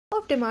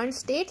demand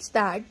states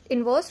that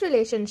inverse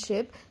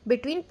relationship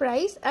between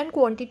price and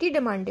quantity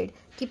demanded,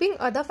 keeping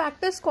other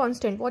factors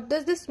constant. What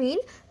does this mean?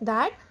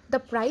 That the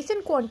price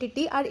and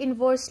quantity are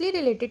inversely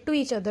related to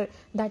each other.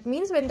 That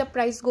means when the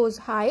price goes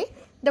high,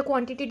 the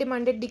quantity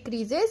demanded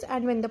decreases,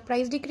 and when the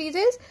price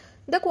decreases,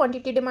 the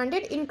quantity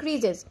demanded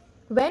increases.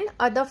 When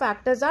other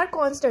factors are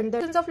constant. The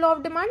essence of law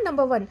of demand: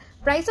 number 1,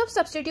 price of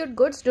substitute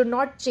goods do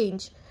not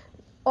change.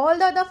 All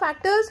the other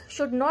factors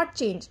should not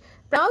change.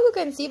 Now you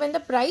can see when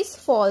the price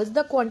falls,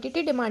 the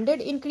quantity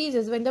demanded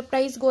increases. When the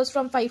price goes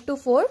from 5 to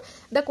 4,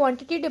 the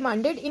quantity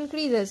demanded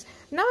increases.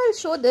 Now I'll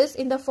show this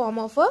in the form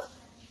of a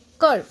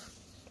curve.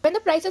 When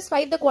the price is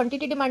 5, the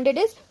quantity demanded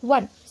is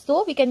 1.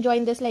 So we can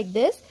join this like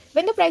this.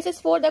 When the price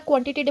is 4, the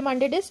quantity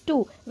demanded is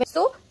 2.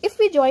 So if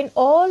we join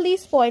all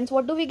these points,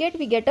 what do we get?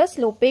 We get a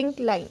sloping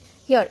line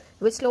here,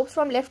 which slopes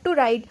from left to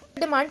right.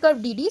 The demand curve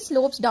DD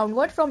slopes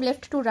downward from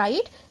left to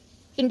right,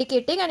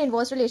 indicating an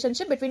inverse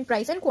relationship between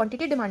price and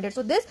quantity demanded.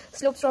 So this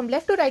slopes from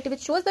left to right,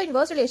 which shows the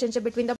inverse relationship between the